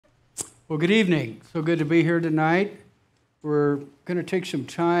Well, good evening. So good to be here tonight. We're going to take some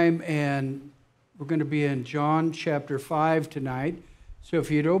time and we're going to be in John chapter 5 tonight. So if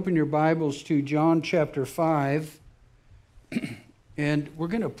you'd open your Bibles to John chapter 5, and we're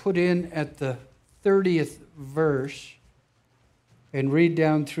going to put in at the 30th verse and read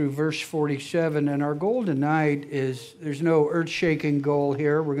down through verse 47. And our goal tonight is, there's no earth-shaking goal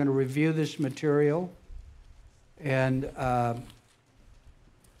here. We're going to review this material.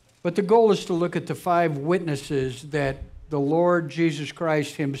 But the goal is to look at the 5 witnesses that the Lord Jesus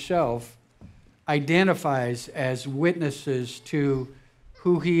Christ himself identifies as witnesses to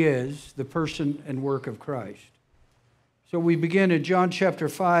who he is, the person and work of Christ. So we begin in John chapter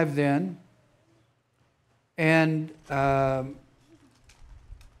 5 then, and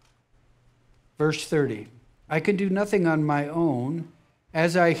verse 30. I can do nothing on my own.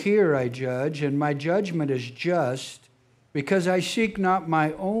 As I hear, I judge, and my judgment is just, because I seek not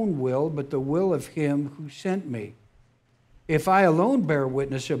my own will, but the will of him who sent me. If I alone bear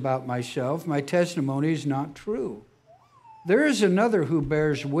witness about myself, my testimony is not true. There is another who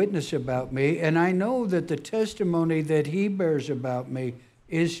bears witness about me, and I know that the testimony that he bears about me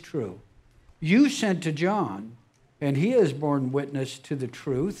is true. You sent to John, and he has borne witness to the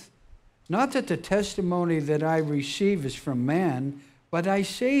truth. Not that the testimony that I receive is from man, but I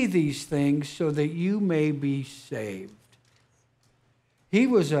say these things so that you may be saved. He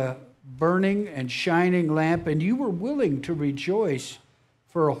was a burning and shining lamp, and you were willing to rejoice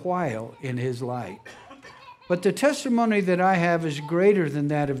for a while in his light. But the testimony that I have is greater than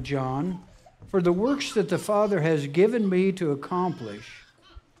that of John, for the works that the Father has given me to accomplish,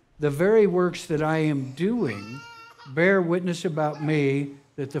 the very works that I am doing, bear witness about me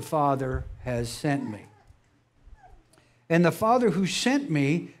that the Father has sent me. And the Father who sent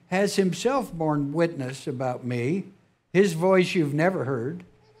me has himself borne witness about me. His voice you've never heard,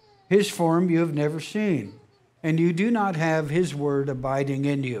 his form you have never seen, and you do not have his word abiding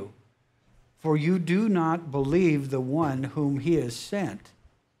in you, for you do not believe the one whom he has sent.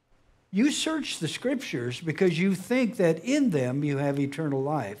 You search the scriptures because you think that in them you have eternal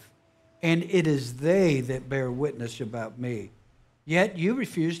life, and it is they that bear witness about me. Yet you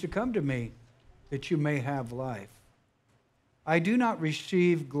refuse to come to me that you may have life. I do not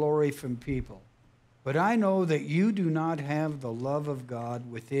receive glory from people, but I know that you do not have the love of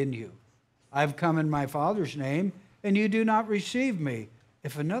God within you. I've come in my Father's name, and you do not receive me.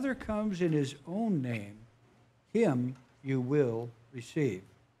 If another comes in his own name, him you will receive.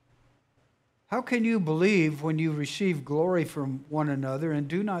 How can you believe when you receive glory from one another and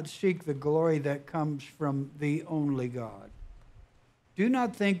do not seek the glory that comes from the only God? Do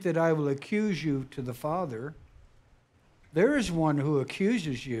not think that I will accuse you to the Father. There is one who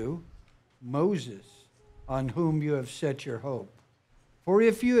accuses you, Moses, on whom you have set your hope. For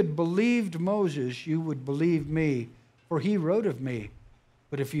if you had believed Moses, you would believe me, for he wrote of me.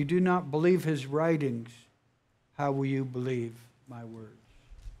 But if you do not believe his writings, how will you believe my words?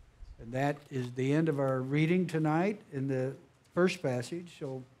 And that is the end of our reading tonight in the first passage.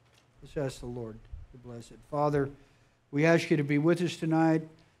 So let's ask the Lord to bless it. Father, we ask you to be with us tonight.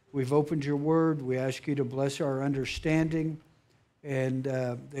 We've opened your word. We ask you to bless our understanding, and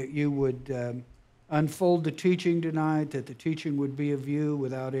that you would unfold the teaching tonight, that the teaching would be of you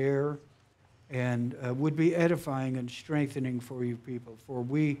without error, and would be edifying and strengthening for you people. For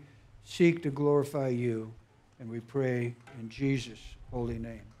we seek to glorify you, and we pray in Jesus' holy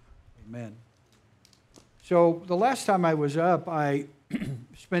name. Amen. So the last time I was up, I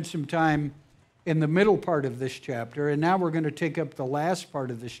spent some time in the middle part of this chapter, and now we're going to take up the last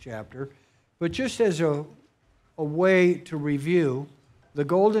part of this chapter. But just as a way to review, the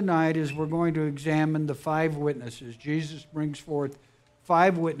goal tonight is we're going to examine the 5 witnesses. Jesus brings forth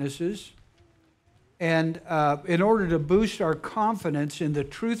 5 witnesses, and in order to boost our confidence in the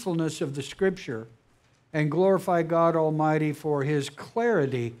truthfulness of the Scripture and glorify God Almighty for his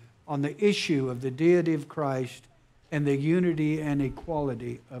clarity on the issue of the deity of Christ and the unity and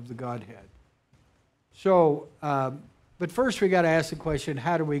equality of the Godhead. So, but first we got to ask the question,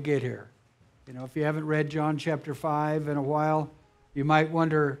 how do we get here? You know, if you haven't read John chapter 5 in a while, you might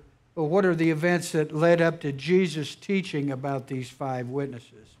wonder, well, what are the events that led up to Jesus teaching about these 5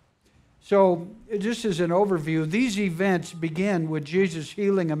 witnesses? So, just as an overview, these events begin with Jesus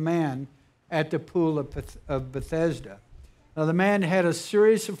healing a man at the pool of Bethesda. Now, the man had a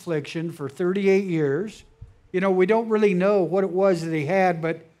serious affliction for 38 years. You know, we don't really know what it was that he had,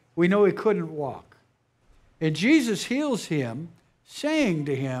 but we know he couldn't walk. And Jesus heals him, saying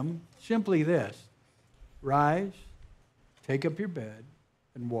to him simply this, rise, take up your bed,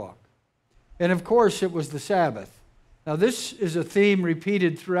 and walk. And of course, it was the Sabbath. Now, this is a theme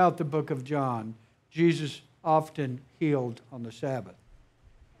repeated throughout the book of John. Jesus often healed on the Sabbath.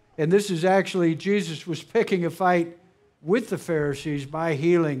 And this is actually, Jesus was picking a fight with the Pharisees by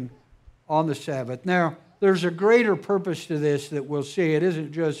healing on the Sabbath. Now, there's a greater purpose to this that we'll see. It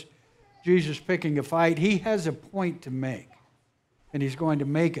isn't just Jesus picking a fight. He has a point to make, and he's going to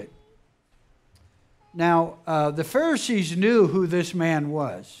make it. Now, the Pharisees knew who this man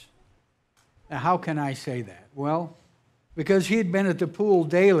was. Now, how can I say that? Well, because he had been at the pool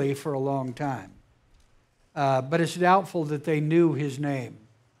daily for a long time. But it's doubtful that they knew his name.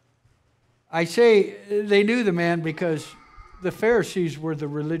 I say they knew the man because the Pharisees were the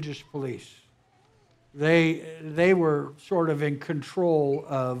religious police. They were sort of in control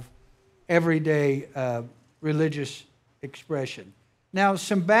of everyday religious expression. Now,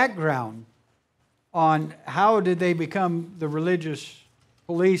 some background on how did they become the religious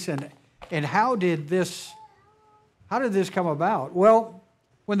police and how did this come about? Well,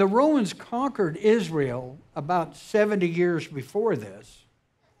 when the Romans conquered Israel about 70 years before this,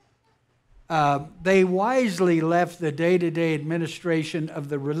 they wisely left the day-to-day administration of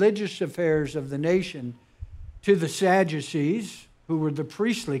the religious affairs of the nation to the Sadducees, who were the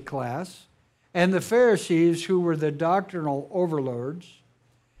priestly class, and the Pharisees, who were the doctrinal overlords,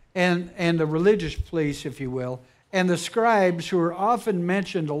 and the religious police, if you will, and the scribes, who are often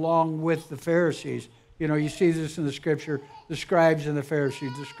mentioned along with the Pharisees. You know, you see this in the Scripture, the scribes and the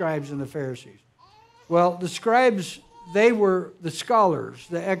Pharisees, the scribes and the Pharisees. Well, the scribes, they were the scholars,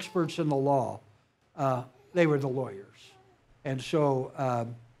 the experts in the law. They were the lawyers. And so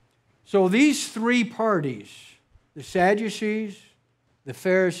these three parties, the Sadducees, the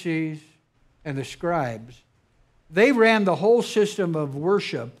Pharisees, and the scribes, they ran the whole system of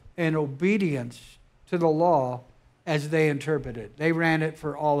worship and obedience to the law as they interpreted it. They ran it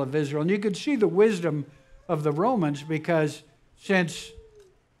for all of Israel. And you could see the wisdom of the Romans, because since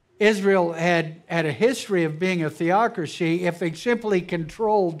Israel had a history of being a theocracy, if they simply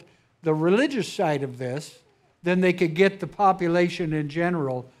controlled the religious side of this, then they could get the population in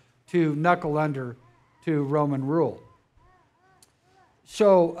general to knuckle under to Roman rule.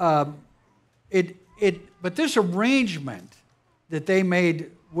 So but this arrangement that they made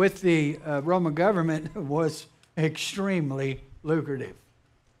with the Roman government was extremely lucrative.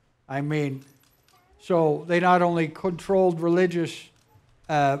 I mean, so they not only controlled religious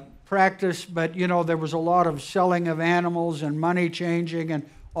practice, but, you know, there was a lot of selling of animals and money changing and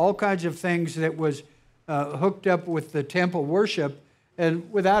all kinds of things that was hooked up with the temple worship.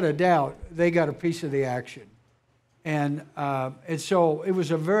 And without a doubt, they got a piece of the action. And so it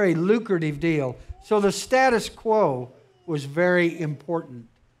was a very lucrative deal. So the status quo was very important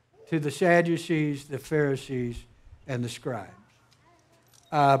to the Sadducees, the Pharisees, and the scribes.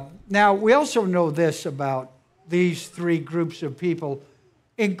 Now, we also know this about these three groups of people,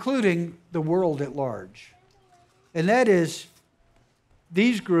 including the world at large. And that is,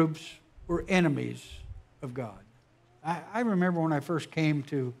 these groups were enemies of God. I remember when I first came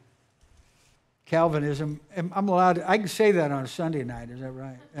to Calvinism, and I can say that on a Sunday night, is that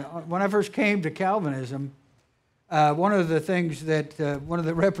right? When I first came to Calvinism, one of the things that one of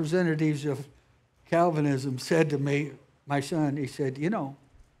the representatives of Calvinism said to me, my son, he said, you know,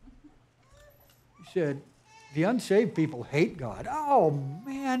 he said, the unsaved people hate God. Oh,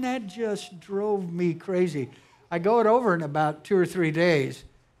 man, that just drove me crazy. I go it over in about 2 or 3 days,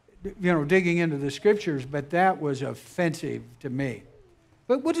 you know, digging into the Scriptures, but that was offensive to me.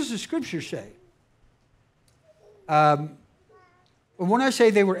 But what does the Scripture say? When I say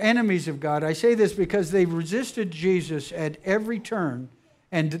they were enemies of God, I say this because they resisted Jesus at every turn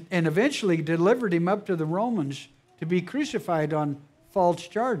and eventually delivered him up to the Romans to be crucified on false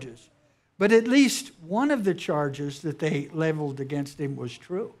charges. But at least one of the charges that they leveled against him was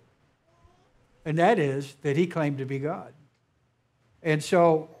true. And that is that he claimed to be God. And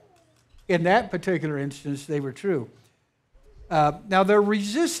so in that particular instance, they were true. Now, their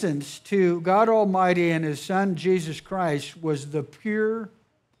resistance to God Almighty and His Son, Jesus Christ, was the pure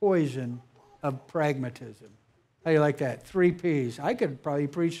poison of pragmatism. How do you like that? 3 P's. I could probably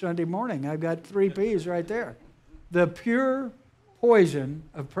preach Sunday morning. I've got 3 P's right there. The pure poison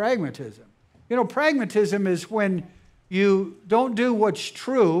of pragmatism. You know, pragmatism is when you don't do what's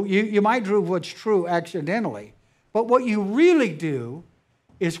true. You might do what's true accidentally, but what you really do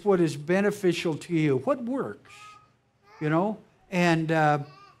is what is beneficial to you, what works. You know, and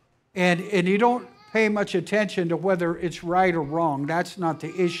you don't pay much attention to whether it's right or wrong. That's not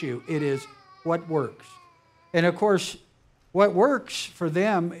the issue. It is what works. And of course, what works for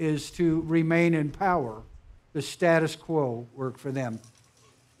them is to remain in power. The status quo worked for them.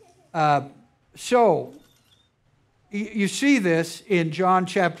 So you see this in John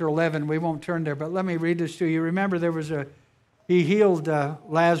chapter 11. We won't turn there, but let me read this to you. Remember, he healed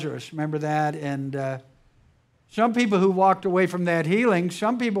Lazarus. Remember that? And some people who walked away from that healing,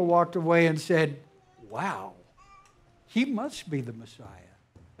 some people walked away and said, wow, he must be the Messiah.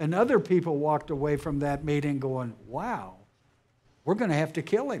 And other people walked away from that meeting going, wow, we're going to have to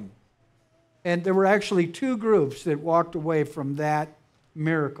kill him. And there were actually two groups that walked away from that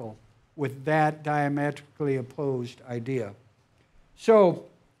miracle with that diametrically opposed idea. So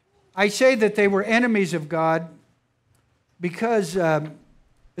I say that they were enemies of God because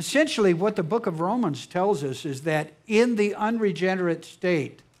essentially what the book of Romans tells us is that in the unregenerate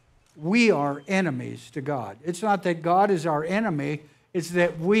state, we are enemies to God. It's not that God is our enemy, it's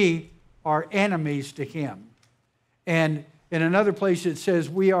that we are enemies to him. And in another place it says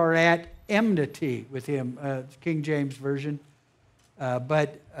we are at enmity with him, King James Version.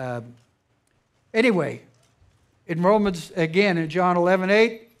 Anyway, in Romans, again, in John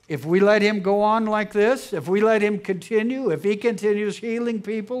 11:8, if we let him go on like this, if we let him continue, if he continues healing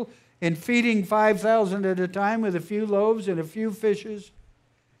people and feeding 5,000 at a time with a few loaves and a few fishes,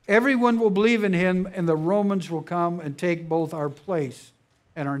 everyone will believe in him, and the Romans will come and take both our place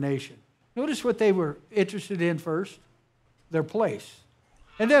and our nation. Notice what they were interested in first, their place.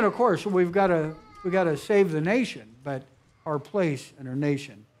 And then, of course, we've got to save the nation, but our place and our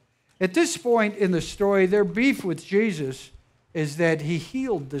nation. At this point in the story, their beef with Jesus is that he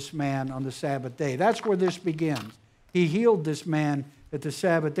healed this man on the Sabbath day. That's where this begins. He healed this man at the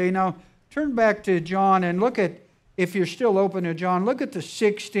Sabbath day. Now, turn back to John and look at, if you're still open to John, look at the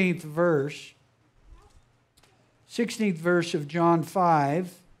 16th verse. 16th verse of John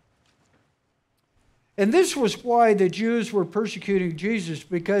 5. And this was why the Jews were persecuting Jesus,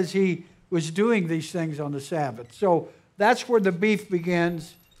 because he was doing these things on the Sabbath. So that's where the beef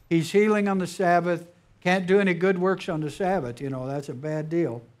begins. He's healing on the Sabbath. Can't do any good works on the Sabbath. You know, that's a bad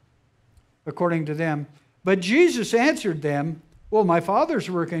deal, according to them. But Jesus answered them, well, my Father's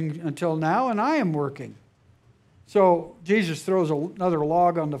working until now, and I am working. So Jesus throws another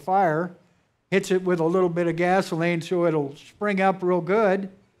log on the fire, hits it with a little bit of gasoline so it'll spring up real good,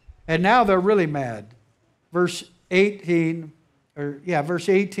 and now they're really mad. Verse 18,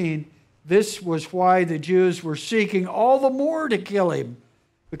 this was why the Jews were seeking all the more to kill him,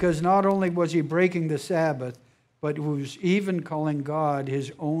 because not only was he breaking the Sabbath, but he was even calling God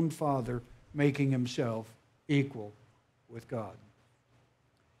his own Father, making himself equal with God.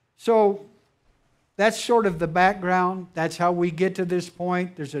 So that's sort of the background. That's how we get to this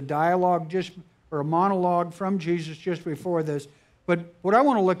point. There's a dialogue or a monologue from Jesus just before this. But what I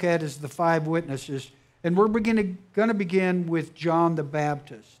want to look at is the five witnesses. And we're going to begin with John the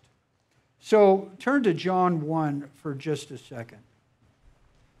Baptist. So turn to John 1 for just a second.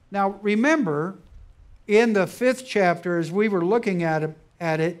 Now remember, in the 5th chapter, as we were looking at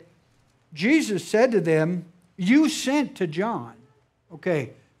it, Jesus said to them, you sent to John.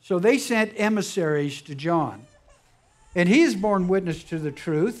 Okay, so they sent emissaries to John. And he has borne witness to the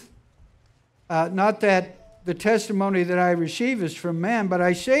truth. Not that the testimony that I receive is from man, but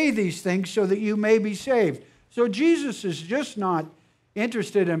I say these things so that you may be saved. So Jesus is just not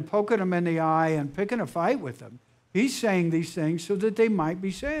interested in poking them in the eye and picking a fight with them. He's saying these things so that they might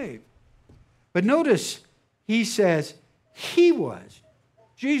be saved. But notice, he says,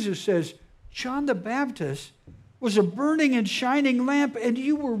 Jesus says, John the Baptist was a burning and shining lamp, and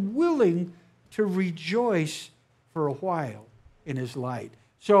you were willing to rejoice for a while in his light.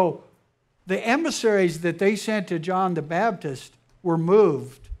 So the emissaries that they sent to John the Baptist were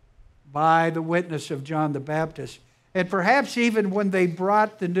moved by the witness of John the Baptist. And perhaps even when they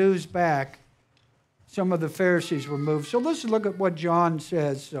brought the news back, some of the Pharisees were moved. So let's look at what John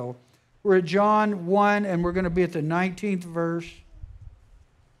says. So we're at John 1, and we're going to be at the 19th verse.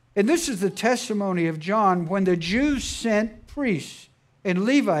 And this is the testimony of John when the Jews sent priests and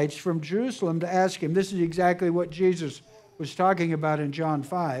Levites from Jerusalem to ask him. This is exactly what Jesus was talking about in John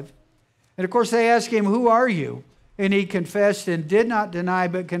 5. And of course they asked him, who are you? And he confessed and did not deny,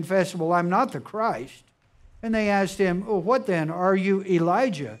 but confessed, well, I'm not the Christ. And they asked him, oh, what then? Are you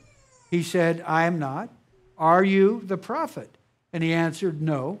Elijah? He said, I am not. Are you the prophet? And he answered,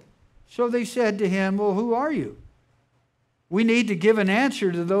 no. So they said to him, well, who are you? We need to give an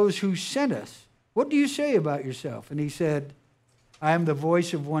answer to those who sent us. What do you say about yourself? And he said, I am the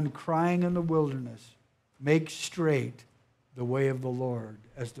voice of one crying in the wilderness, make straight the way of the Lord,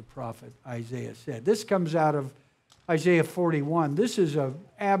 as the prophet Isaiah said. This comes out of Isaiah 41. This is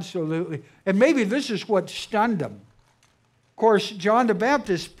absolutely, and maybe this is what stunned them. Of course, John the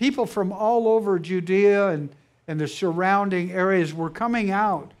Baptist, people from all over Judea and the surrounding areas were coming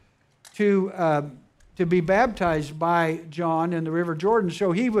out to to be baptized by John in the River Jordan.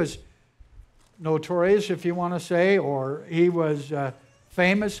 So he was notorious, if you want to say, or he was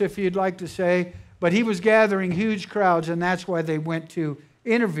famous, if you'd like to say. But he was gathering huge crowds, and that's why they went to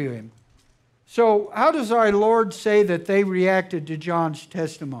interview him. So how does our Lord say that they reacted to John's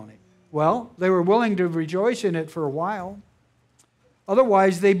testimony? Well, they were willing to rejoice in it for a while.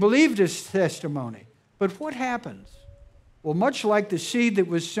 Otherwise, they believed his testimony. But what happens? Well, much like the seed that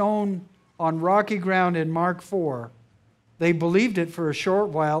was sown on rocky ground in Mark 4, they believed it for a short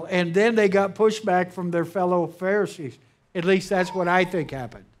while, and then they got pushback from their fellow Pharisees. At least that's what I think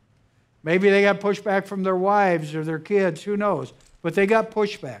happened. Maybe they got pushback from their wives or their kids, who knows? But they got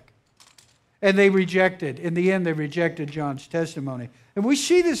pushback. And they rejected. In the end, they rejected John's testimony. And we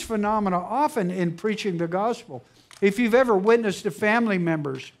see this phenomenon often in preaching the gospel. If you've ever witnessed to family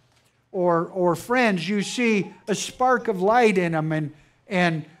members or friends, you see a spark of light in them,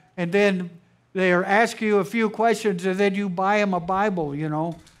 and then they are asking you a few questions, and then you buy them a Bible,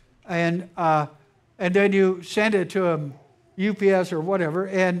 and then you send it to them, UPS or whatever,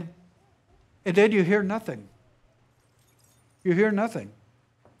 and then you hear nothing. You hear nothing.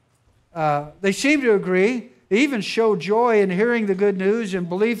 They seem to agree. They even show joy in hearing the good news and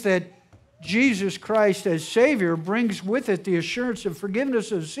belief that Jesus Christ as Savior brings with it the assurance of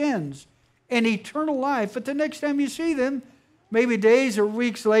forgiveness of sins and eternal life. But the next time you see them, maybe days or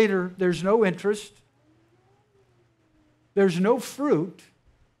weeks later, there's no interest, there's no fruit,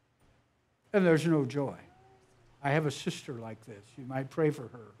 and there's no joy. I have a sister like this. You might pray for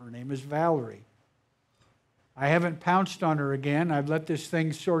her. Her name is Valerie. I haven't pounced on her again. I've let this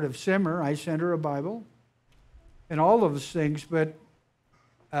thing sort of simmer. I sent her a Bible and all of those things, but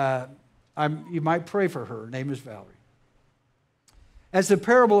you might pray for her. Her name is Valerie. As the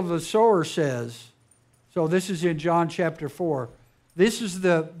parable of the sower says, so this is in John chapter 4, this is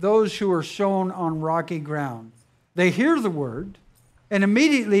those who are sown on rocky ground. They hear the word, and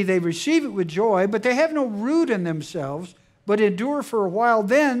immediately they receive it with joy, but they have no root in themselves, but endure for a while.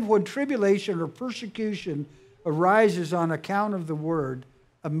 Then, when tribulation or persecution arises on account of the word,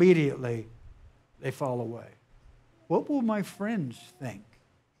 immediately they fall away. What will my friends think?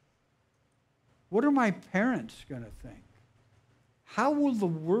 What are my parents going to think? How will the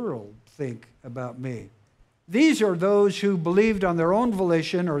world think about me? These are those who believed on their own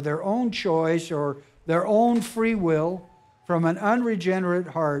volition or their own choice or their own free will from an unregenerate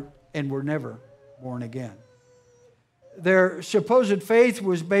heart and were never born again. Their supposed faith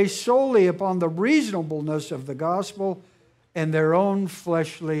was based solely upon the reasonableness of the gospel and their own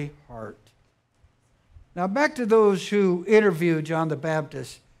fleshly heart. Now back to those who interviewed John the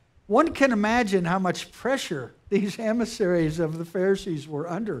Baptist. One can imagine how much pressure these emissaries of the Pharisees were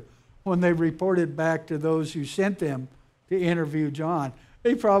under when they reported back to those who sent them to interview John.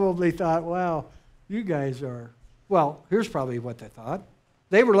 They probably thought, wow, you guys are... Well, here's probably what they thought.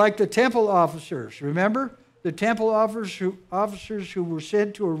 They were like the temple officers. Remember? The temple officers who were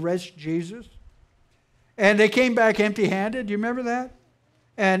sent to arrest Jesus. And they came back empty-handed. Do you remember that?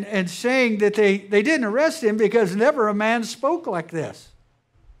 And saying that they didn't arrest him because never a man spoke like this.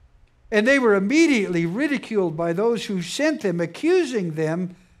 And they were immediately ridiculed by those who sent them, accusing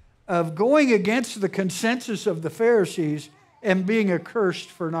them of going against the consensus of the Pharisees and being accursed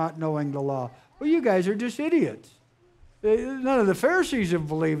for not knowing the law. Well, you guys are just idiots. None of the Pharisees have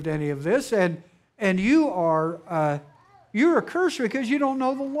believed any of this, and you're accursed because you don't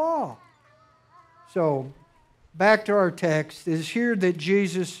know the law. So, back to our text, it is here that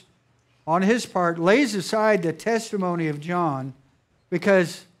Jesus, on his part, lays aside the testimony of John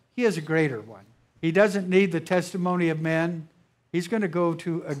because he has a greater one. He doesn't need the testimony of men. He's going to go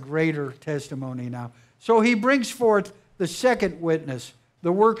to a greater testimony now. So he brings forth the second witness,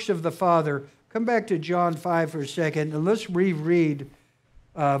 the works of the Father. Come back to John 5 for a second, and let's reread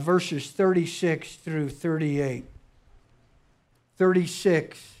verses 36 through 38.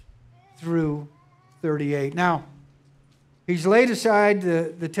 36 through 38. Now, he's laid aside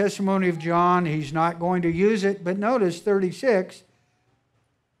the testimony of John. He's not going to use it, but notice 36.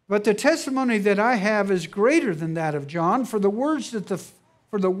 But the testimony that I have is greater than that of John, for the works that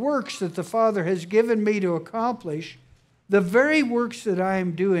the Father has given me to accomplish, the very works that I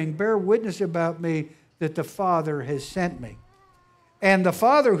am doing bear witness about me that the Father has sent me. And the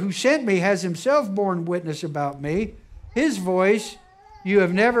Father who sent me has himself borne witness about me. His voice you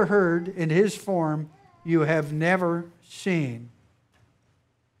have never heard, in his form you have never seen.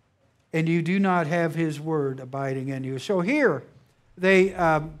 And you do not have his word abiding in you. So here,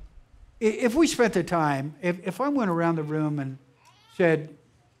 if we spent the time, if I went around the room and said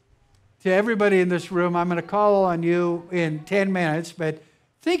to everybody in this room, I'm going to call on you in 10 minutes, but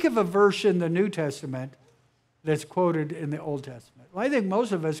Think of a verse in the New Testament that's quoted in the Old Testament. Well, I think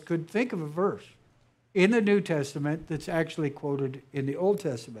most of us could think of a verse in the New Testament that's actually quoted in the Old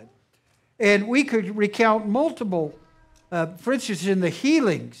Testament. And we could recount multiple, for instance, in the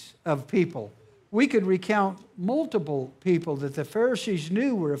healings of people, we could recount multiple people that the Pharisees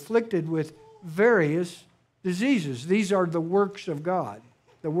knew were afflicted with various diseases. These are the works of God,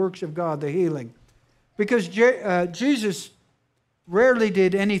 the healing. Because Jesus rarely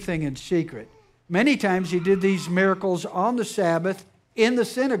did anything in secret. Many times he did these miracles on the Sabbath in the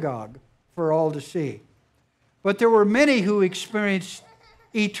synagogue for all to see. But there were many who experienced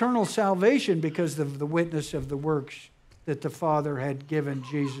eternal salvation because of the witness of the works that the Father had given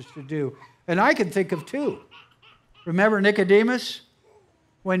Jesus to do. And I can think of two. Remember Nicodemus?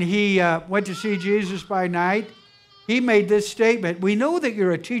 When he went to see Jesus by night, he made this statement, "We know that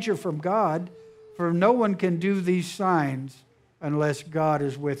you're a teacher from God, for no one can do these signs unless God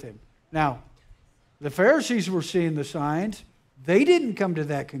is with him." Now, the Pharisees were seeing the signs. They didn't come to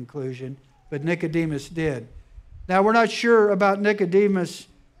that conclusion, but Nicodemus did. Now, we're not sure about Nicodemus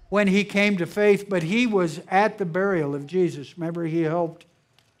when he came to faith, but he was at the burial of Jesus. Remember, he helped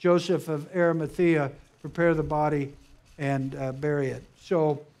Joseph of Arimathea prepare the body and bury it.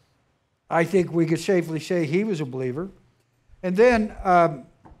 So I think we could safely say he was a believer. And then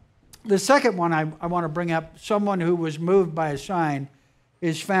the second one I want to bring up, someone who was moved by a sign,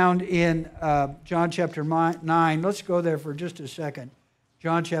 is found in John chapter 9. Let's go there for just a second.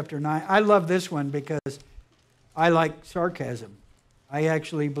 John chapter 9. I love this one because I like sarcasm. I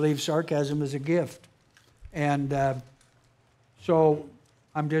actually believe sarcasm is a gift. And so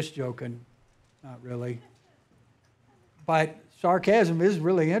I'm just joking. Not really. But sarcasm is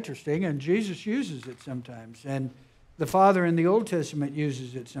really interesting, and Jesus uses it sometimes. And the Father in the Old Testament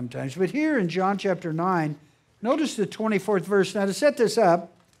uses it sometimes. But here in John chapter 9, notice the 24th verse. Now, to set this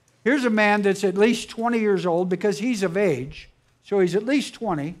up, here's a man that's at least 20 years old because he's of age. So he's at least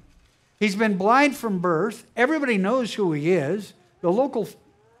 20. He's been blind from birth. Everybody knows who he is. The local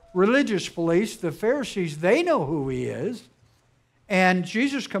religious police, the Pharisees, they know who he is. And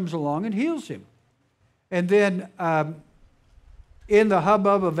Jesus comes along and heals him. And then in the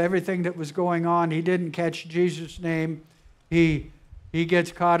hubbub of everything that was going on, he didn't catch Jesus' name. He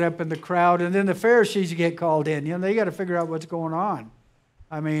gets caught up in the crowd, and then the Pharisees get called in. You know, they got to figure out what's going on.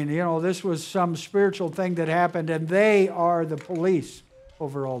 I mean, you know, this was some spiritual thing that happened, and they are the police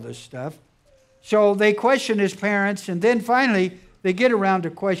over all this stuff. So they question his parents, and then finally they get around to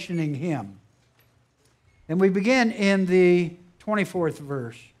questioning him. And we begin in the 24th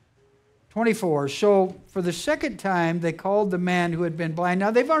verse. 24. So for the second time, they called the man who had been blind.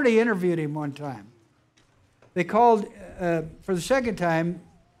 Now, they've already interviewed him one time. They called, for the second time,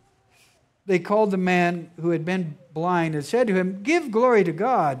 they called the man who had been blind and said to him, "Give glory to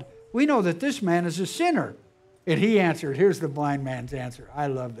God. We know that this man is a sinner." And he answered, here's the blind man's answer. I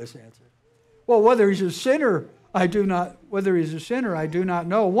love this answer. "Well, whether he's a sinner, I do not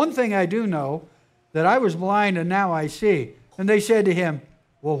know. One thing I do know, that I was blind and now I see." And they said to him,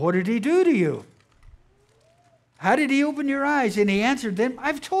 "Well, what did he do to you? How did he open your eyes?" And he answered them,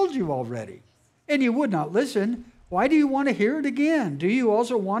 "I've told you already, and you would not listen. Why do you want to hear it again? Do you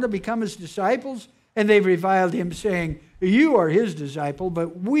also want to become his disciples?" And they reviled him, saying, "You are his disciple,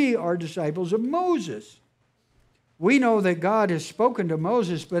 but we are disciples of Moses. We know that God has spoken to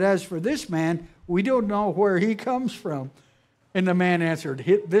Moses, but as for this man, we don't know where he comes from." And the man answered,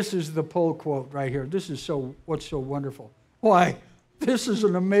 this is the pull quote right here. This is what's so wonderful. "Why, this is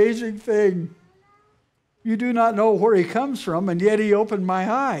an amazing thing. You do not know where he comes from, and yet he opened my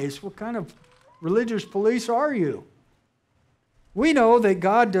eyes. What kind of religious police are you? We know that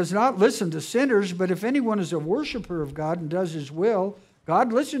God does not listen to sinners, but if anyone is a worshiper of God and does his will,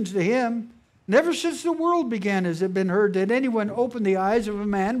 God listens to him. Never since the world began has it been heard that anyone opened the eyes of a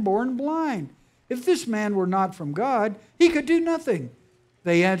man born blind. If this man were not from God, he could do nothing."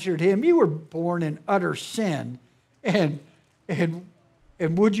 They answered him, "You were born in utter sin, and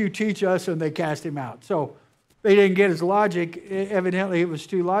would you teach us?" And they cast him out. So they didn't get his logic. Evidently, it was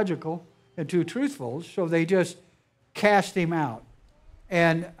too logical and too truthful, so they just cast him out.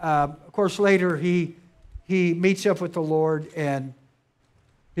 And, of course, later he meets up with the Lord, and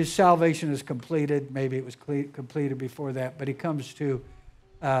his salvation is completed. Maybe it was completed before that, but he comes to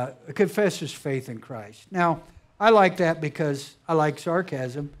confess his faith in Christ. Now, I like that because I like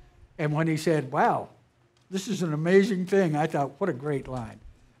sarcasm. And when he said, "Wow, this is an amazing thing," I thought, what a great line.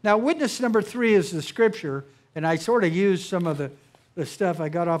 Now, witness number 3 is the scripture, and I sort of used some of the stuff. I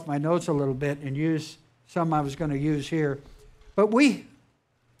got off my notes a little bit and used some I was going to use here. But witness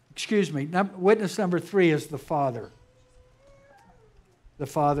number 3 is the Father. the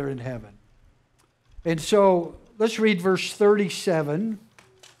Father in heaven. And so let's read verse 37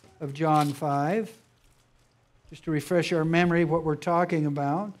 of John 5, just to refresh our memory what we're talking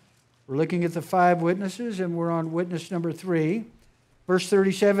about. We're looking at the 5 witnesses, and we're on witness number 3. Verse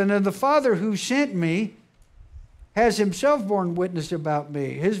 37, and the Father who sent me has himself borne witness about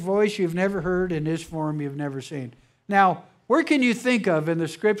me. His voice you've never heard, and his form you've never seen. Now, where can you think of in the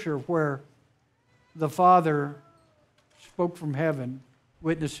Scripture where the Father spoke from heaven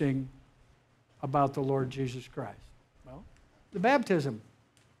witnessing about the Lord Jesus Christ? Well, the baptism.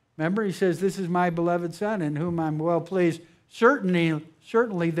 Remember, he says, this is my beloved Son in whom I'm well pleased. Certainly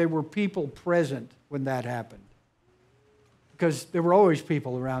there were people present when that happened, because there were always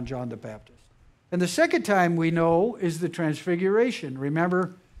people around John the Baptist. And the second time we know is the transfiguration.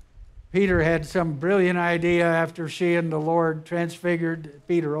 Remember, Peter had some brilliant idea after seeing the Lord transfigured.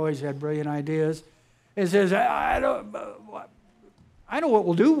 Peter always had brilliant ideas. He says, I know what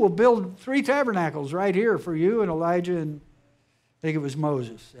we'll do. We'll build 3 tabernacles right here for you and Elijah, and I think it was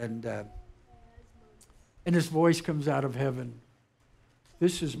Moses. And this voice comes out of heaven.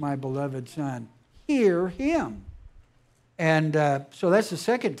 This is my beloved Son. Hear him. And so that's the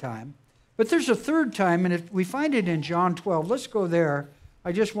second time. But there's a third time, and if we find it in John 12. Let's go there.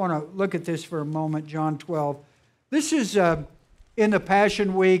 I just want to look at this for a moment, John 12. This is in the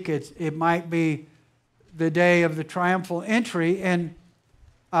Passion Week. It might be the day of the triumphal entry, and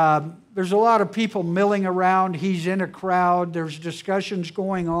there's a lot of people milling around. He's in a crowd. There's discussions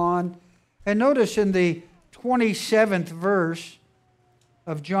going on. And notice in the 27th verse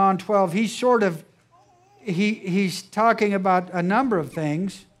of John 12, he's talking about a number of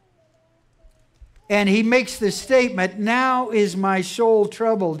things. And he makes this statement, now is my soul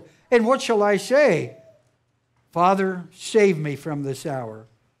troubled. And what shall I say? Father, save me from this hour.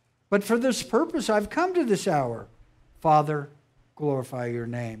 But for this purpose I've come to this hour. Father, glorify your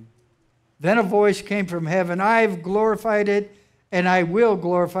name. Then a voice came from heaven. I've glorified it, and I will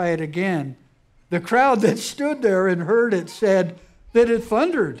glorify it again. The crowd that stood there and heard it said that it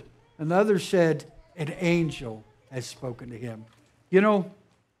thundered. And others said, an angel has spoken to him. You know,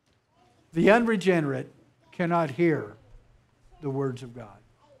 the unregenerate cannot hear the words of God.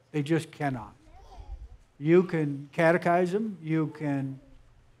 They just cannot. You can catechize them. You can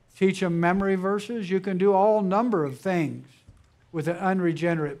teach them memory verses. You can do all number of things with an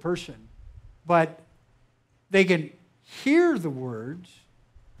unregenerate person. But they can hear the words,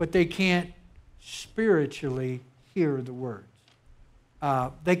 but they can't spiritually hear the words.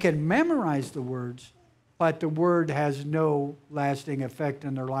 They can memorize the words, but the word has no lasting effect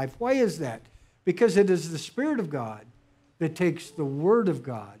in their life. Why is that? Because it is the Spirit of God that takes the Word of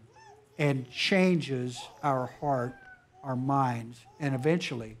God and changes our heart, our minds, and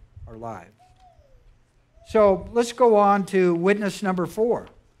eventually our lives. So let's go on to witness number 4.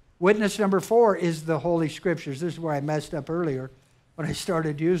 Witness number 4 is the Holy Scriptures. This is where I messed up earlier when I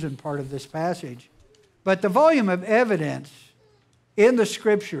started using part of this passage. But the volume of evidence in the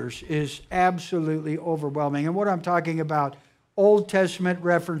Scriptures is absolutely overwhelming. And what I'm talking about, Old Testament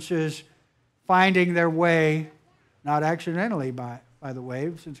references finding their way, not accidentally, by the way,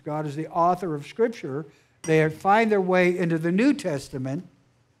 since God is the author of Scripture, they find their way into the New Testament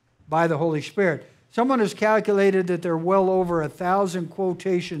by the Holy Spirit. Someone has calculated that there are well over 1,000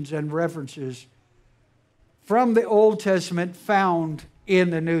 quotations and references from the Old Testament found in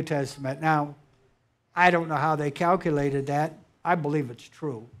the New Testament. Now, I don't know how they calculated that. I believe it's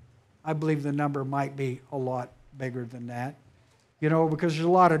true. I believe the number might be a lot bigger than that. You know, because there's a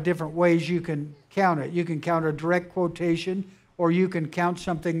lot of different ways you can count it. You can count a direct quotation, or you can count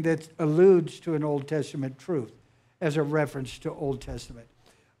something that alludes to an Old Testament truth as a reference to Old Testament.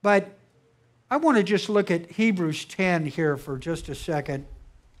 But I want to just look at Hebrews 10 here for just a second.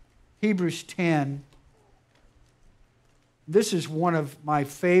 Hebrews 10. This is one of my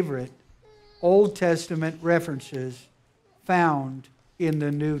favorite Old Testament references found in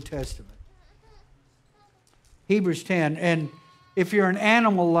the New Testament. Hebrews 10. And if you're an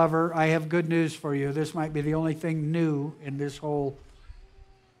animal lover, I have good news for you. This might be the only thing new in this whole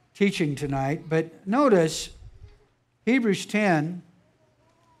teaching tonight. But notice Hebrews 10,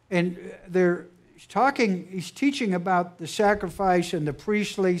 and he's teaching about the sacrifice and the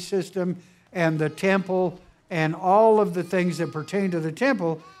priestly system and the temple and all of the things that pertain to the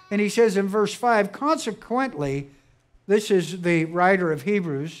temple. And he says in verse 5, consequently, this is the writer of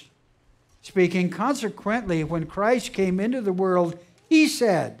Hebrews speaking, consequently, when Christ came into the world, he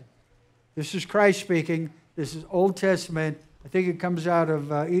said, this is Christ speaking, this is Old Testament, I think it comes out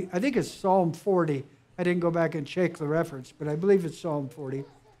of, I think it's Psalm 40. I didn't go back and check the reference, but I believe it's Psalm 40.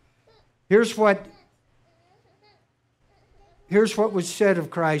 Here's what here's what was said of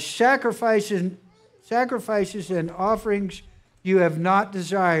Christ. Sacrifices and offerings you have not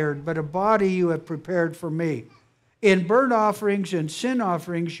desired, but a body you have prepared for me. In burnt offerings and sin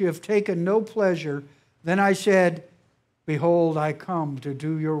offerings you have taken no pleasure. Then I said, behold, I come to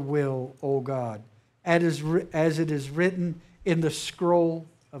do your will, O God, as it is written in the scroll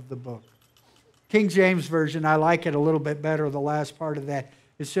of the book. King James Version, I like it a little bit better, the last part of that.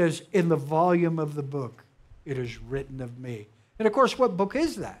 It says, in the volume of the book, it is written of me. And of course, what book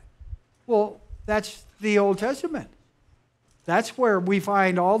is that? Well, that's the Old Testament. That's where we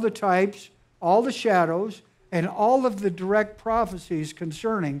find all the types, all the shadows, and all of the direct prophecies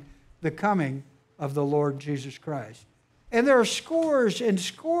concerning the coming of the Lord Jesus Christ. And there are scores and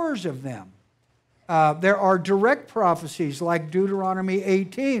scores of them. There are direct prophecies like Deuteronomy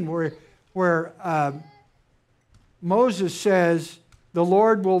 18, where Moses says, the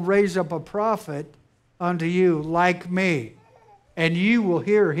Lord will raise up a prophet unto you like me, and you will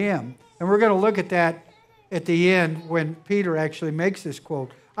hear him. And we're going to look at that at the end when Peter actually makes this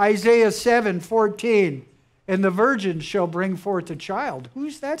quote. Isaiah 7:14, and the virgin shall bring forth a child.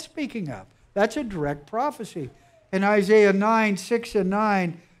 Who's that speaking of? That's a direct prophecy. In Isaiah 9:6 and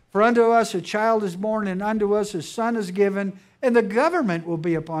 9, for unto us a child is born, and unto us a son is given, and the government will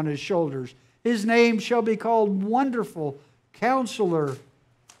be upon his shoulders. His name shall be called Wonderful, Counselor,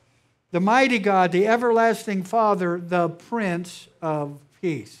 the Mighty God, the Everlasting Father, the Prince of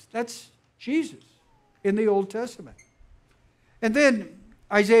Peace. That's Jesus in the Old Testament. And then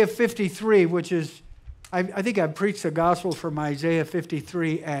Isaiah 53, which is, I think I've preached the gospel from Isaiah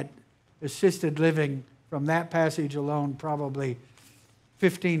 53 at assisted living from that passage alone probably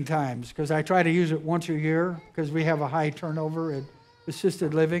 15 times, because I try to use it once a year because we have a high turnover at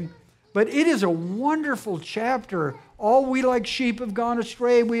assisted living. But it is a wonderful chapter. All we like sheep have gone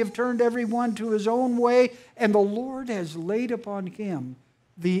astray. We have turned every one to his own way, and the Lord has laid upon him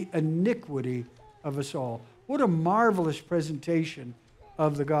the iniquity of us all. What a marvelous presentation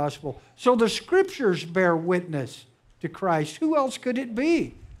of the gospel. So the scriptures bear witness to Christ. Who else could it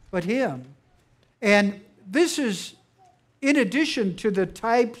be but him? And this is in addition to the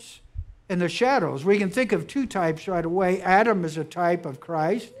types and the shadows. We can think of two types right away. Adam is a type of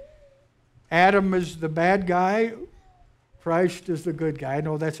Christ. Adam is the bad guy. Christ is the good guy. I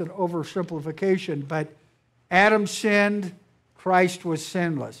know that's an oversimplification, but Adam sinned. Christ was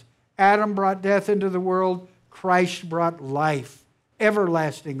sinless. Adam brought death into the world. Christ brought life,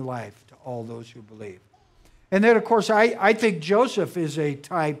 everlasting life to all those who believe. And then, of course, I think Joseph is a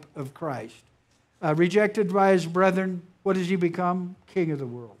type of Christ. Rejected by his brethren, what does he become? King of the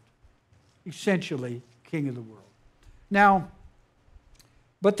world. Essentially, king of the world. Now,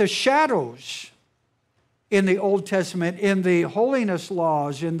 but the shadows in the Old Testament, in the holiness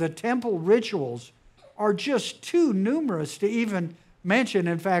laws, in the temple rituals, are just too numerous to even mention.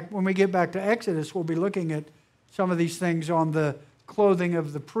 In fact, when we get back to Exodus, we'll be looking at some of these things on the clothing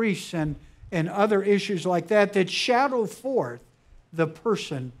of the priests and other issues like that that shadow forth the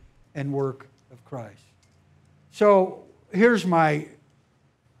person and work of Christ. So here's my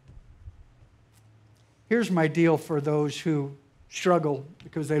deal for those who struggle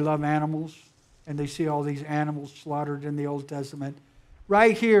because they love animals and they see all these animals slaughtered in the Old Testament.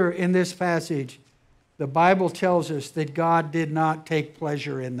 Right here in this passage, the Bible tells us that God did not take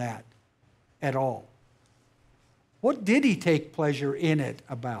pleasure in that at all. What did he take pleasure in it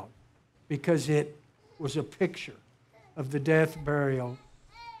about? Because it was a picture of the death, burial,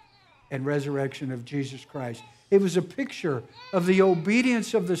 and resurrection of Jesus Christ. It was a picture of the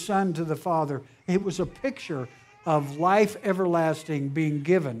obedience of the Son to the Father. It was a picture of life everlasting being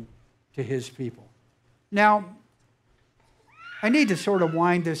given to his people. Now, I need to sort of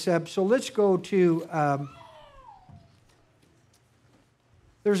wind this up, so let's go to,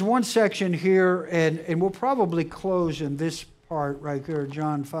 there's one section here, and we'll probably close in this part right here,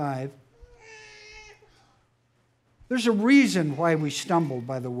 John 5. There's a reason why we stumbled,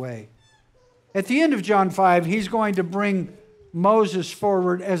 by the way. At the end of John 5, he's going to bring Moses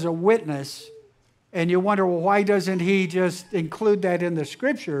forward as a witness, and you wonder, well, why doesn't he just include that in the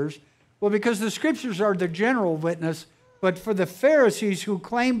Scriptures? Well, because the Scriptures are the general witness, but for the Pharisees who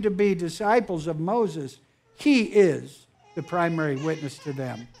claim to be disciples of Moses, he is the primary witness to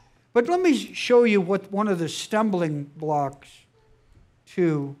them. But let me show you what one of the stumbling blocks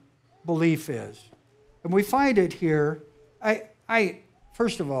to belief is. And we find it here.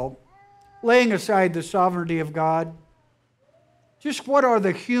 First of all, laying aside the sovereignty of God, just what are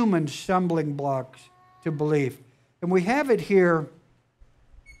the human stumbling blocks to belief? And we have it here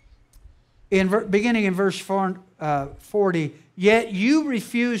beginning in verse 40. Yet you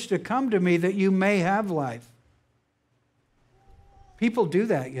refuse to come to me that you may have life. People do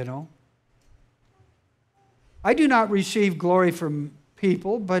that, you know. I do not receive glory from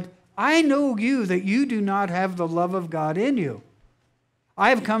people, but I know you, that you do not have the love of God in you. I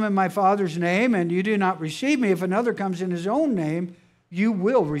have come in my Father's name, and you do not receive me. If another comes in his own name, you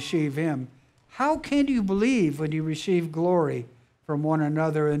will receive him. How can you believe when you receive glory from one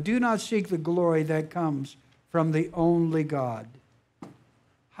another, and do not seek the glory that comes from the only God?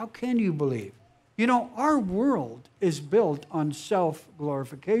 How can you believe? You know, our world is built on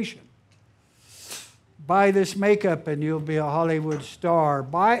self-glorification. Buy this makeup and you'll be a Hollywood star.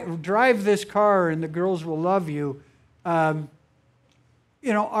 Drive this car and the girls will love you. You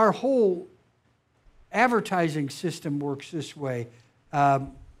know, our whole advertising system works this way.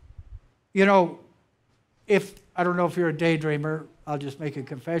 You know, I don't know if you're a daydreamer, I'll just make a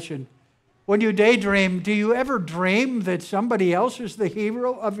confession. When you daydream, do you ever dream that somebody else is the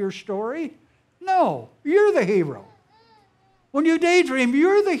hero of your story? No, you're the hero. When you daydream,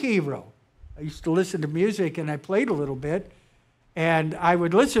 you're the hero. I used to listen to music, and I played a little bit, and I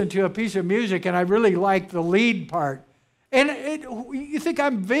would listen to a piece of music, and I really liked the lead part. And you think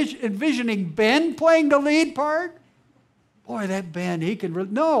I'm envisioning Ben playing the lead part? Boy, that Ben, he can really...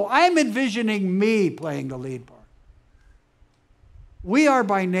 No, I'm envisioning me playing the lead part. We are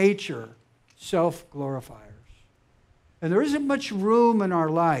by nature self-glorifiers. And there isn't much room in our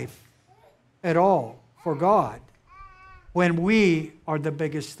life at all for God when we are the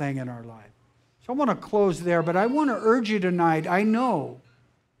biggest thing in our life. So I want to close there, but I want to urge you tonight. I know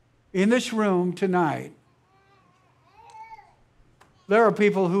in this room tonight, there are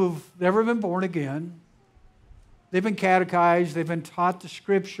people who've never been born again. They've been catechized. They've been taught the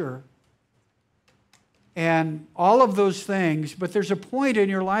Scripture and all of those things. But there's a point in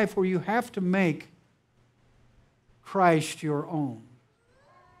your life where you have to make Christ your own.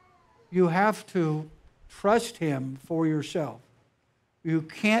 You have to trust him for yourself. You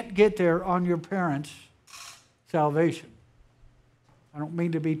can't get there on your parents' salvation. I don't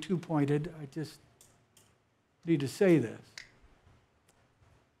mean to be too pointed. I just need to say this.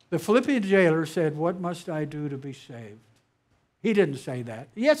 The Philippian jailer said, "What must I do to be saved?" He didn't say that.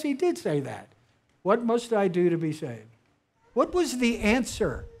 Yes, he did say that. What must I do to be saved? What was the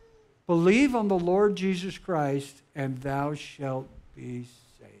answer? Believe on the Lord Jesus Christ, and thou shalt be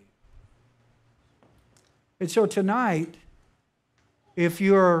saved. And so tonight,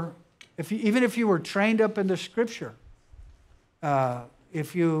 even if you were trained up in the Scripture,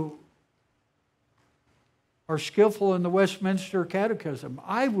 if you are skillful in the Westminster Catechism,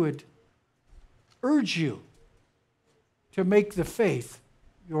 I would urge you to make the faith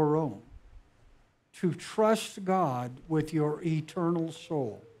your own, to trust God with your eternal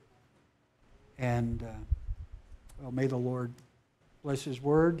soul. And well, may the Lord bless his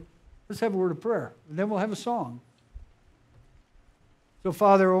word. Let's have a word of prayer, and then we'll have a song. So,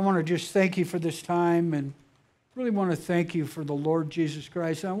 Father, I want to just thank you for this time, and really want to thank you for the Lord Jesus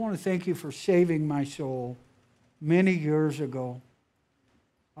Christ. I want to thank you for saving my soul many years ago.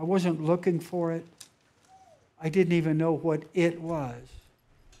 I wasn't looking for it. I didn't even know what it was.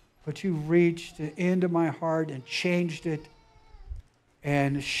 But you reached into my heart and changed it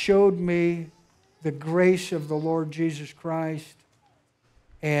and showed me the grace of the Lord Jesus Christ.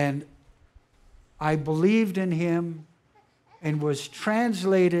 And I believed in him and was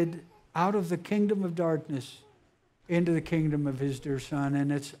translated out of the kingdom of darkness into the kingdom of his dear Son.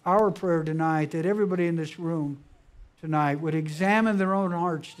 And it's our prayer tonight that everybody in this room tonight would examine their own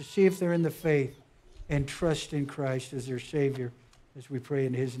hearts to see if they're in the faith and trust in Christ as their Savior, as we pray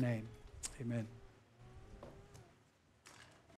in his name. Amen.